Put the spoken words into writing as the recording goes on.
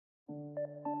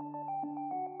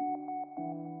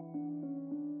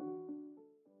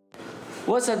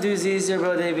What's up, dudes? This is your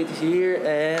bro David here,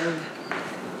 and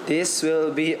this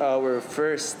will be our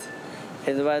first.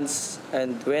 And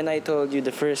when I told you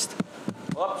the first,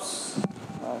 oops,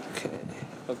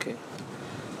 okay,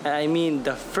 I mean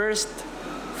the first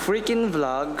freaking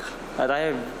vlog that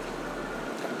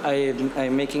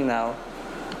I'm making now,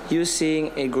 using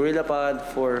a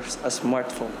GorillaPod for a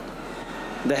smartphone.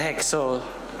 The heck, so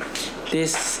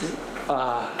this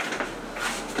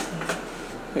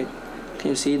wait, can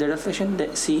you see the reflection?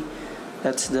 See,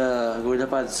 that's the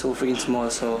GorillaPod. It's so freaking small,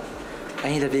 so I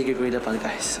need a bigger GorillaPod,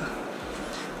 guys.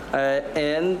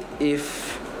 And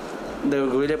if the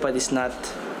GorillaPod is not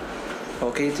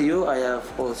okay to you, I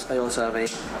also have a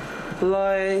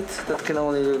light that can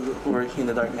only work in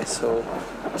the darkness.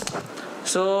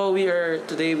 So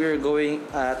today we are going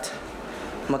at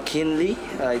McKinley.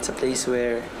 It's a place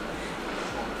where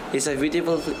it's a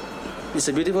beautiful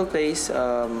place.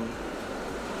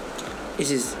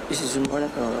 Is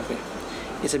important? Oh, okay.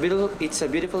 It's a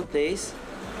beautiful place.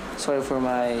 Sorry for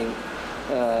my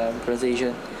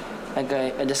pronunciation. I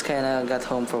just kind of got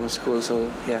home from school, so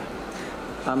yeah,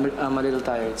 I'm a little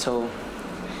tired. So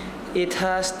it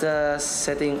has the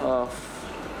setting of,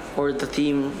 or the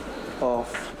theme of,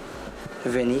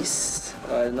 Venice.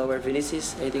 I don't know where Venice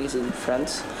is. I think it's in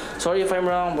France. Sorry if I'm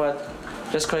wrong, but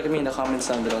just correct me in the comments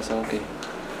down below. So okay,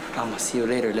 I'll see you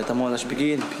later. Let the montage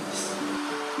begin. Peace.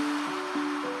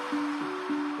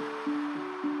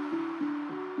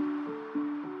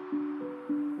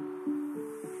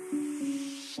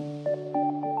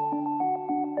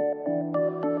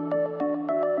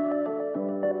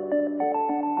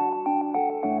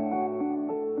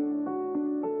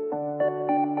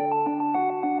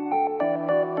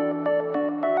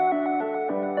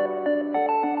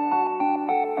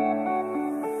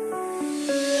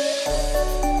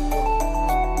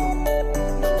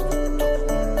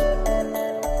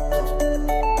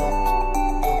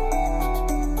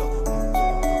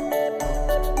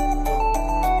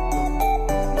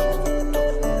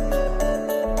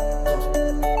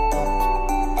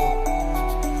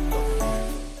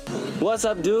 What's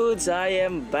up, dudes? I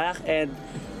am back, and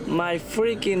my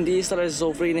freaking DSLR is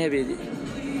so freaking heavy.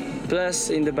 Plus,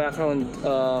 in the background,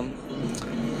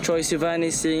 Troy Sivan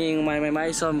is singing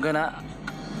my, so I'm gonna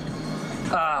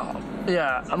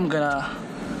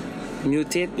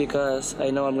mute it because I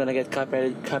know I'm gonna get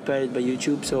copyrighted by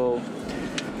YouTube. So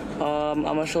I'm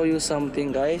gonna show you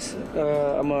something, guys.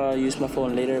 I'm gonna use my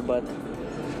phone later, but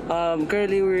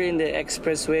currently we're in the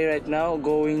expressway right now,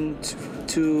 going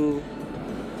to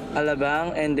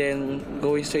Alabang, and then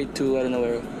going straight to I don't know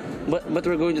where, but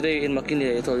we're going today in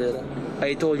McKinley. I told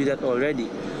you that already.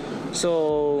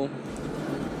 So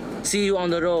see you on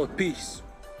the road. Peace.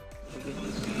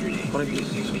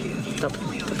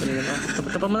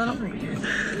 Tapa mo na lang.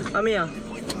 Ami ah.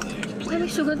 Ay,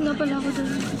 nagsugat nga pala ako dun.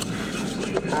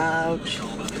 Ouch.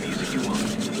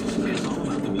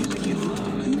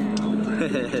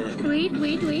 Wait.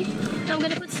 I'm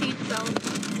gonna put seatbelt.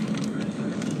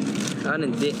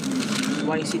 Hindi.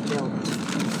 Why seatbelt?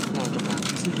 No, joke lang.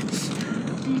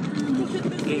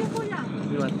 Okay.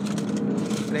 What?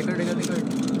 Record.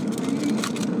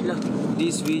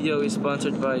 This video is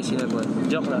sponsored by Cinnabon.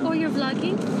 Joke lang. Oh, you're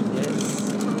vlogging?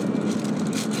 Yes.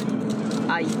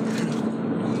 Ay.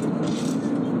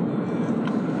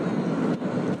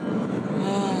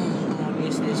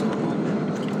 Business ko.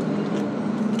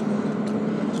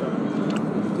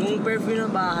 Kung perfume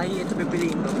ng bahay, ito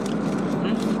pipiliin ko.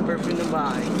 Perfume ng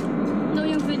bahay. No,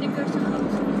 yung vinegar sa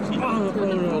house.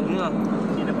 Oo nga.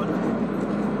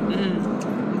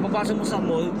 Papasok mo sa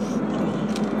mall.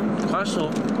 Kaso,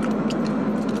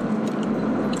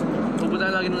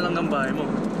 pupunta lagi na lang ang bahay mo.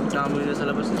 Tsaka mo nila sa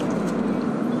labas nito.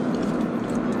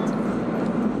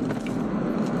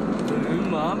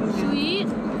 Ma'am. Sweet.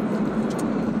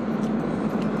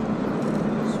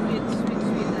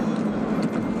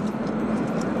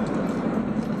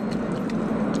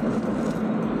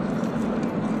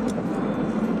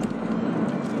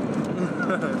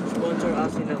 Sponsor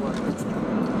us in a what?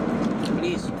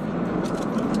 Please.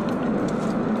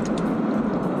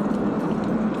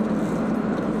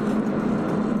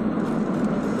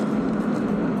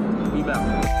 Be back.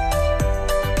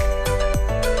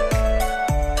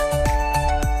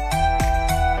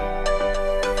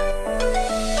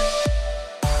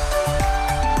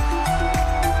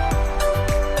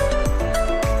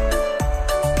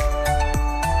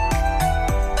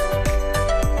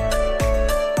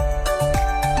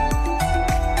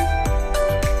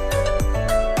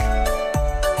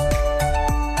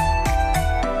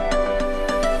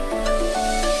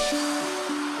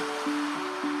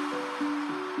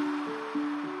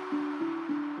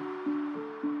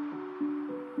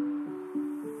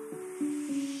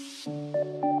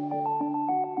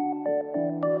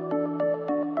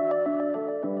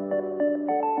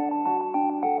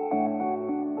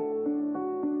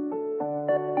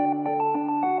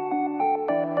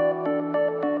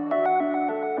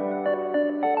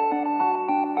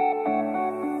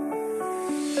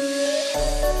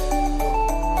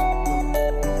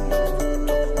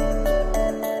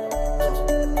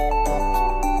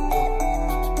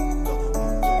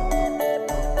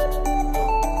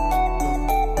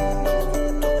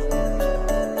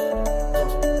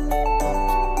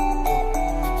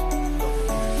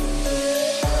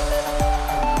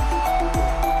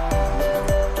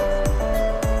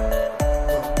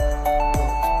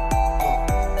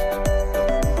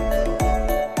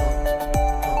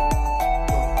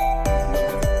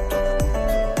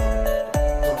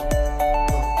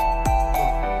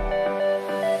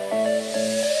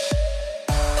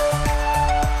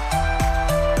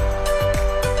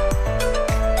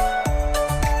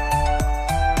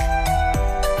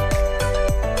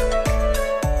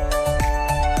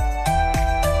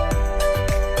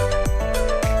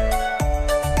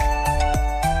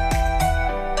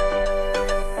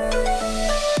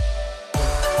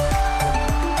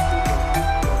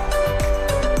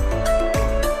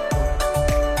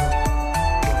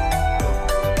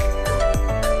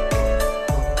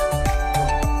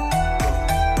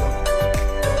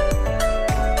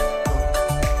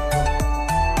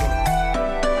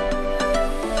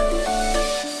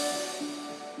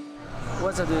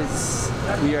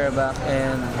 we are back,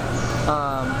 and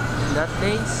that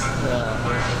place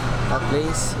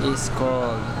is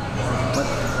called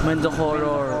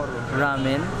Mendokoro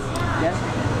Ramen. Yeah,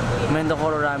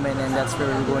 Mendokoro Ramen, and that's where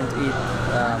we're going to eat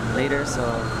later. So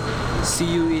see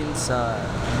you inside.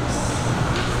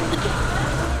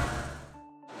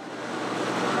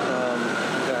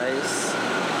 Guys,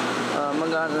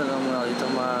 mag-ano lang muna dito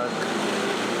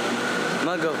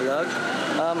mag-vlog.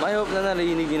 I hope na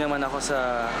narinig din naman ako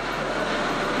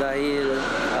dahil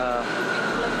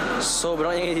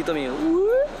sobrang ingay dito, may wag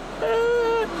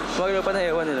pa na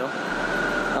ewan, you know.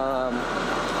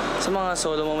 Sa mga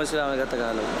solo moments lang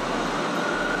nagtatagalog.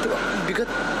 Diba, bigat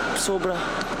sobra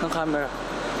ng camera.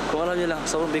 Kung alam nyo lang,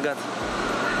 sobrang bigat.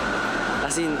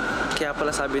 As in, kaya pala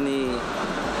sabi ni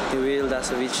Will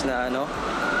Dasovich na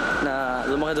na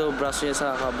lumaki daw braso niya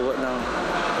sa kabuhat ng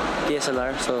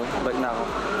DSLR. So, balik na ako.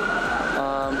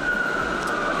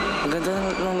 Ang ganda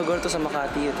ng lugar to sa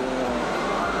Makati. Ito yung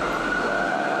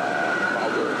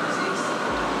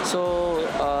so,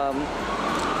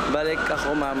 balik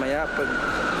ako mamaya pag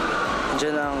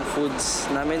dyan ang foods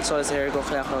namin. So, sa hair ko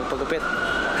kaya ako magpagupit.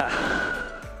 Ha!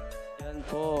 Yan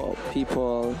po,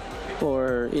 people,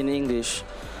 or in English,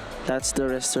 that's the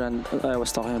restaurant I was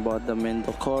talking about, the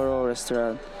Mendokoro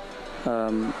restaurant.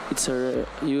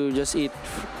 You just eat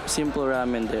simple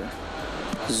ramen there.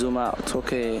 Zoom out,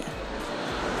 okay.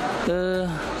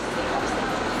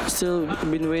 Still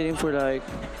been waiting for like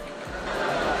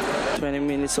 20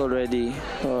 minutes already.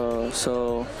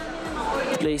 So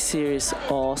the place here is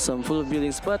awesome, full of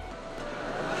buildings, but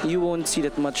you won't see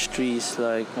that much trees.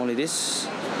 Like only this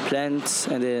plants,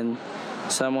 and then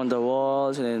some on the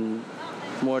walls, and then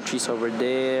more trees over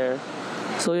there.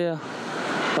 So yeah,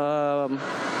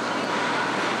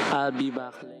 I'll be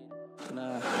back later.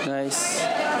 Guys,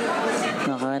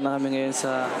 nakain na kami ngayon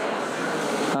sa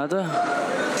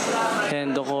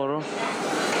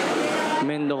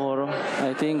Mendokoro.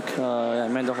 I think yeah,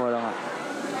 Mendokoro nga.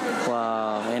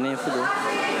 Wow, ayun na yung food,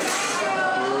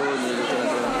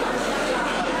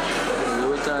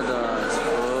 niluto na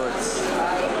sports.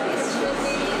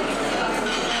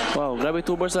 Wow, grabe,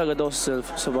 2 bars agad ako sa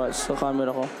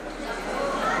camera ko.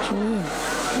 So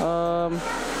yeah,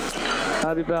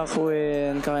 I'll be back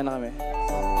when kakain na kami.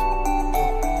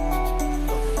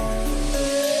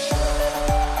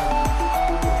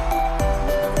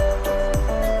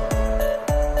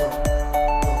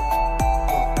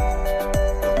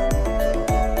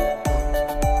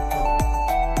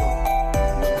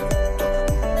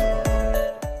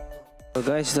 So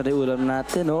guys, ito na yung ulam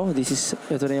natin, no?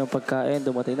 Ito na yung pagkain,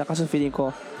 dumating na. Kaso feeling ko,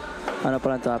 ano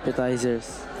pa lang ito,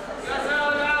 appetizers.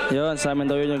 Yun, sa amin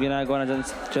daw yun yung ginagawa na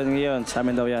dyan ngayon. Sa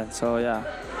amin daw yan. So, yeah.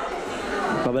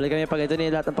 Babalik kami pag ito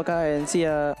na lahat ng pagkain. See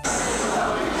ya!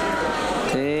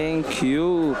 Thank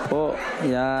you po.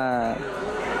 Yeah.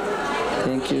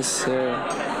 Thank you, sir.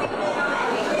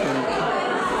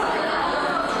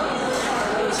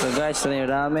 So, guys, ito na yung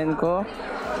ramen ko.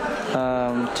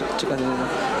 Check natin dito.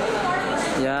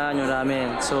 Yan, yung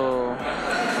ramen. So,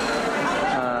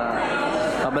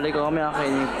 babalik ko kami,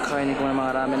 kakainin ko ng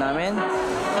mga ramen namin.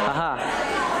 Aha!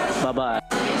 Bye-bye!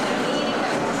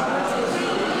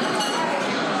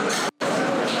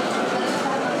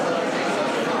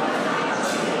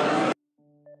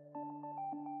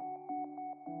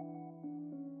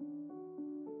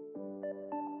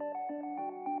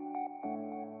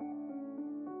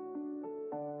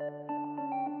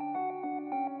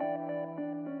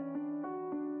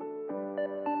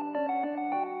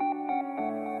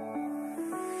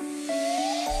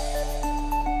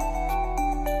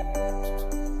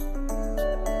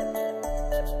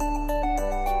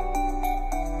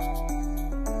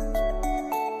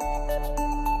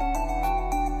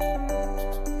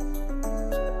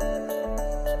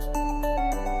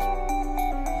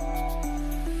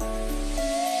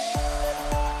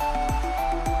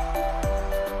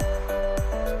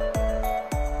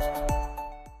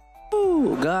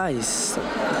 Guys,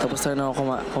 tapos tayo na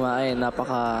ako kumain.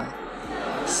 Napaka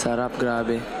sarap,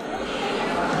 grabe.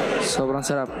 Sobrang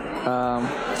sarap.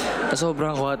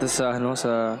 Sobrang kuha sa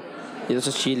ito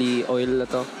sa chili oil na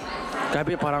to.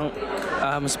 Grabe, parang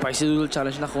spicy noodle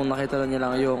challenge na. Kung nakita niyo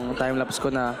lang yung time lapse ko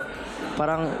na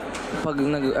parang pag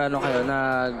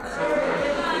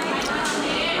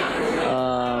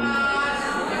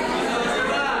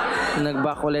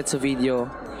nag-back ulit sa video,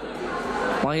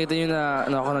 makikita nyo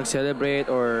na ako nag-celebrate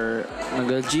or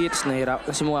nag-legit, nahirap.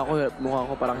 Kasi mukha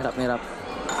ko parang hirap na hirap.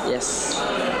 Yes.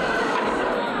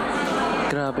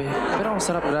 Grabe. Pero ang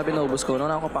sarap, grabe, naubos ko.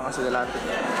 Nauna ako pa kasi lahat.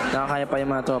 Nakakaya pa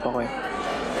yung mga tropa ko eh.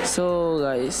 So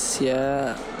guys,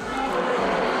 yeah.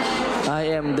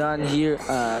 I am done here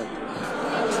at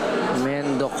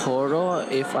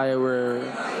if I were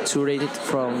to rate it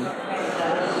from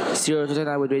 0 to 10,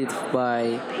 I would rate it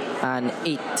by an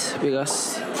 8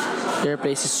 because their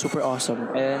place is super awesome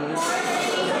and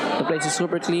the place is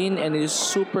super clean and it is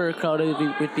super crowded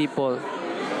with people,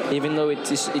 even though it's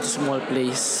a small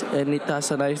place and it has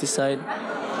a nice design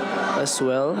as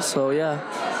well. So yeah,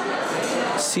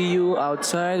 see you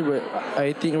outside.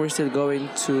 I think we're still going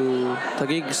to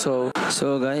Taguig. So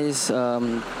guys,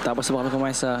 tapos na kami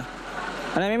kumain sa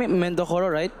Mendocoro,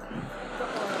 right?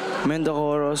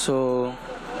 Mendocoro. So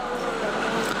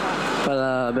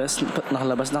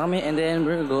nakalabas na kami and then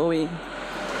we're going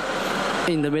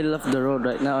in the middle of the road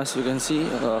right now. As you can see,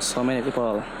 so many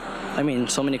people. I mean,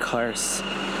 so many cars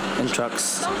and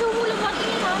trucks.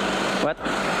 What?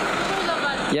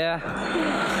 Yeah.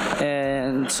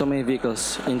 And so many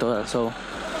vehicles in total. So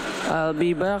I'll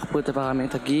be back. Punta pa kami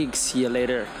Taguig. See you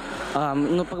later.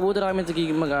 Nung pagpunta na kami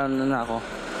Taguig, mag-ano na ako,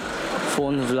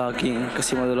 phone vlogging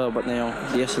kasi malulobot na yung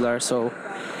DSLR. So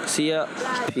see ya.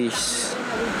 Peace.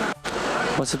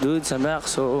 What's up dudes? I'm back.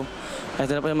 So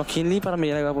ito na po yung McKinley. Para may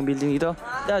ginagawa pong building dito.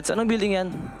 Dads, anong building yan?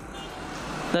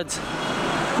 Dads,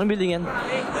 anong building yan?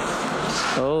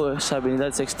 Oh, sabi ni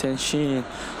Dads, extension.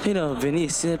 You know,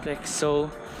 Venice, Cineplex. So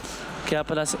kaya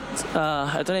pala,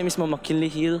 ito na yung mismo McKinley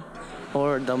Hill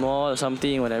or the mall or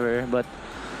something, whatever. But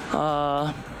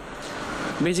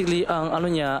basically, ang ano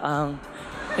niya, ang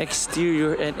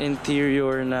exterior and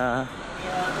interior na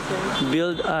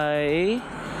build ay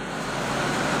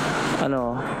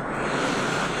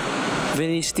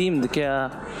Venice themed. Kaya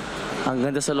ang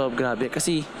ganda sa loob, grabe.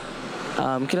 Kasi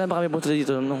kailan ba kami punta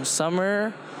dito? Nung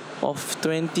summer of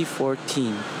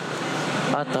 2014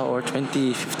 ata or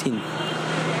 2015.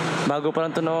 Bago pa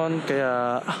lang ito noon,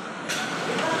 kaya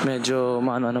medyo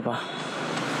maano pa.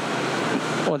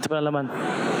 Unti pa lang laman.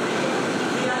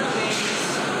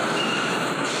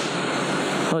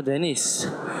 Oh, Dennis.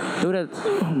 Look at that.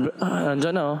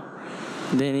 Andyan na, oh.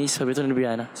 Dennis, sabi ito ni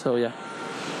Brianna. So, yeah.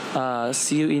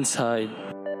 See you inside.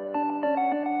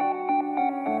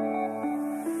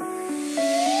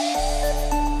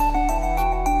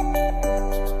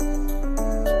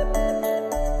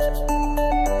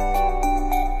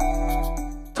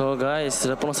 So guys,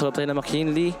 sarap tayo na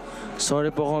McKinley.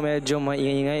 Sorry po kung medyo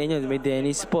maingay nyo. May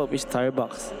Dennis po, may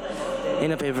Starbucks.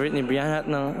 Yun ang favorite ni Brianna at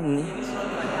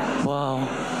wow,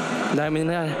 dami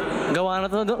na. Gawa na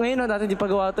to ngayon, no? Dati di pa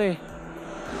gawa to eh.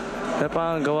 Kaya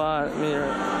pang gawa.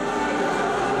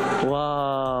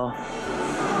 Wow.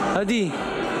 Adi,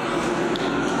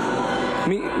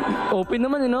 open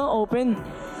naman, no? Open.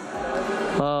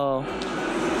 Wow.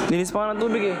 Linis pa ng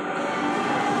tubig eh.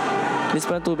 Linis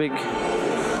pa ng tubig.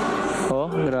 Oh,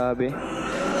 grabe.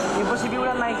 Imposible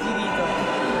wala Nike dito.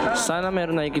 Sana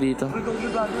meron Nike dito.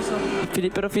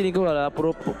 Pero feeling ko wala.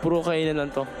 Puro kainan lang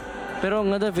to. Pero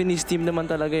ang ganda, Venice team naman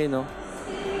talaga eh, no?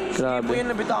 Grabe. Sige po yan,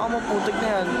 nabitawan mo. Putik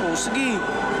na yan. Oh, sige.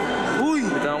 Uy!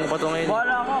 Bitawan ko pa to ngayon.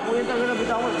 Wala ka. Kuya talaga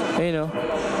nabitawan mo. Ayun, no?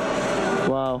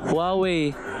 Wow.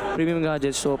 Huawei. Premium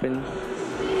gadgets open.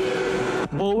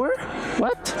 Bower?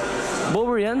 What?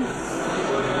 Bower yan?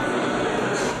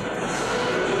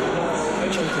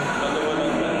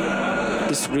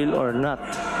 Is real or not?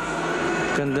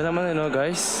 Ganda naman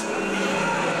guys.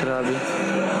 Grabe.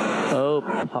 Oh,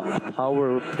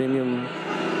 power premium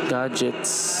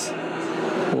gadgets.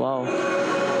 Wow.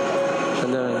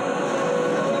 Ganda rin.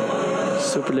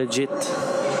 Super legit.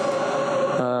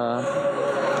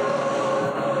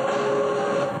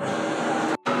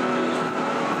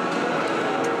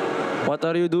 What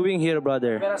are you doing here,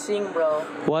 brother? Pero sing, bro.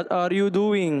 What are you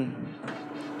doing?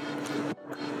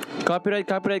 Copyright.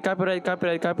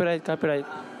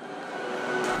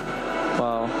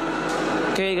 Wow.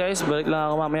 Okay guys, balik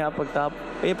lang ako mamaya pag-top.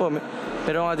 Ayun po,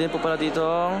 pero nga din po pala dito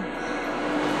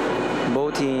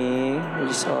boating,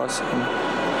 which is awesome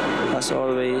as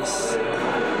always.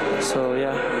 So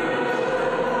yeah.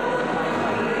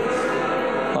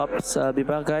 Oops, be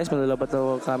back guys, malalabat na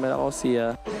ako camera ko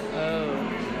siya.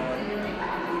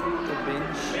 The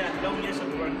bench. Long years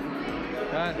of work.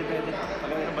 Depende.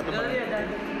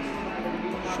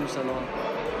 Shoe salon.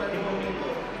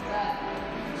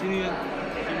 Sino yun?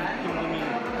 Kim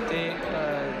Domingo.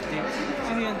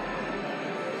 Sino yan?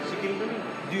 Si Kim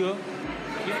Domingo. Dio?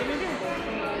 Kim Domingo.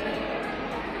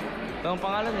 Ang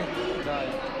pangalan eh.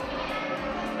 Dahil.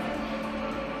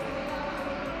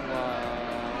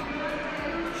 Wow.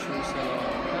 Shoe salon.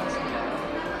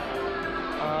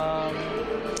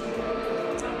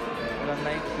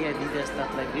 Nike, Adidas,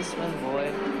 stuff like this one, boy.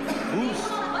 Boost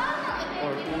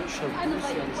or Ultra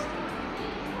Boost.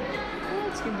 Oh,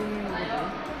 it's gonna be okay.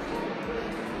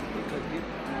 Look at it.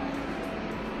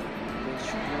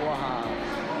 Wow.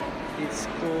 It's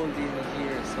cold in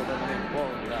here, so malamig po.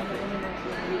 Grabe.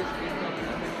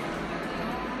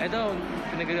 Ito,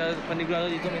 panigurado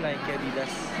dito may Nike,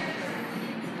 Adidas.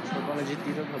 So, pang legit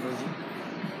dito, legit.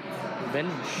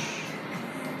 Bench.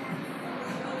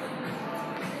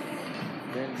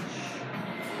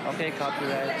 Okay,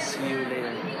 copyright. See you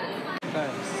later.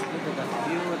 Guys, look at that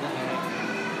view. What the heck?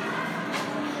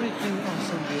 Freaking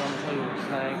awesome view. I'm telling you. It's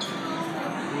like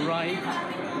right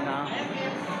now.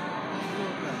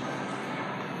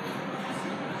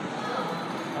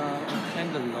 I'm kind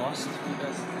of lost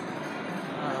because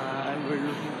we're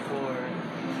looking for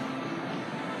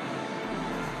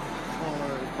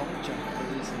Gongcha for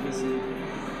this visit.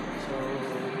 So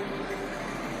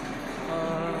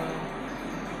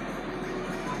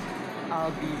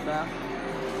I'll be back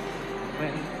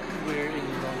when we're in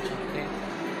Gongcha. Okay?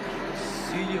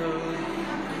 See you.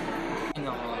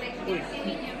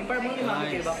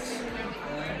 Guys.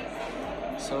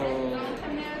 So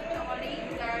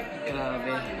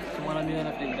grabe. Kung marami na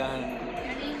napindahan.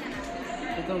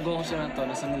 Itong Gongcha na to,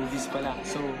 nasa movies pala.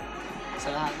 So, sa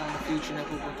lahat ng future na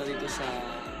pupunta dito sa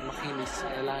MCKINNLEY'S,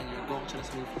 kailangan nyo, Gongcha na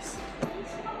sa movies.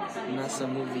 Nasa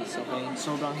movies, okay?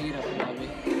 Sobrang hirap, grabe.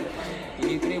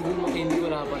 Hindi ko na yung buong MCKINLEY,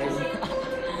 wala pa rin.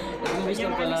 Movies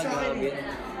lang pala, grabe.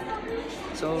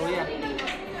 So, yeah.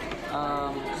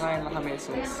 Kakain lang kami,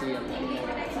 so see ya.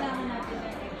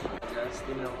 Just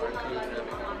din lang arcade,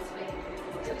 grabe.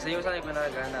 Sa iyo saan yung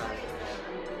pinagana?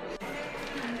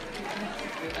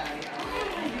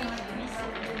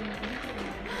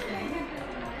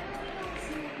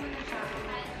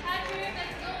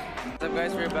 What's up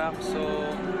guys, we're back. So,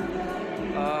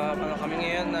 ano kami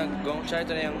ngayon, nag-Gongcha.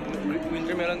 Ito na yung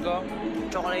winter melon ko.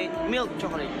 Chocolate, milk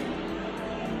chocolate.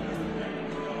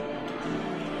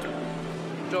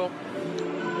 So,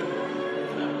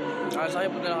 sa akin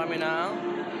punta na kami ng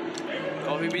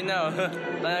Coffee Bean na.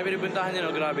 Dahil na pinibuntahan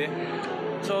nyo, grabe.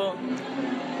 So,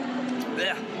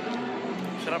 yeah.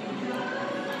 Sarap.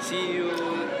 See you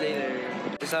later.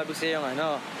 Sabi ko sa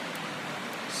yung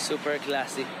super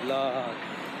classic vlog.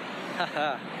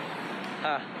 Haha.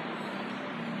 Ha.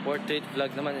 Portrait vlog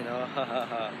naman,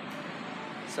 Hahaha.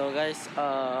 So guys,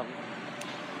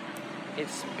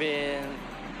 it's been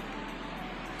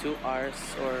 2 hours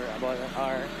or about an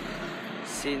hour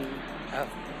since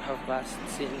have passed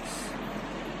since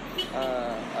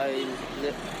I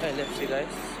left you guys.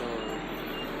 So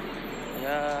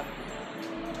yeah,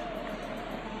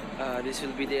 this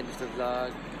will be the end of the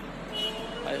vlog.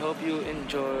 I hope you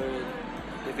enjoyed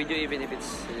the video, even if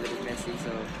it's a little bit messy.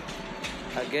 So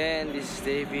again, this is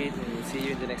David, and we'll see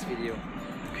you in the next video.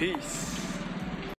 Peace.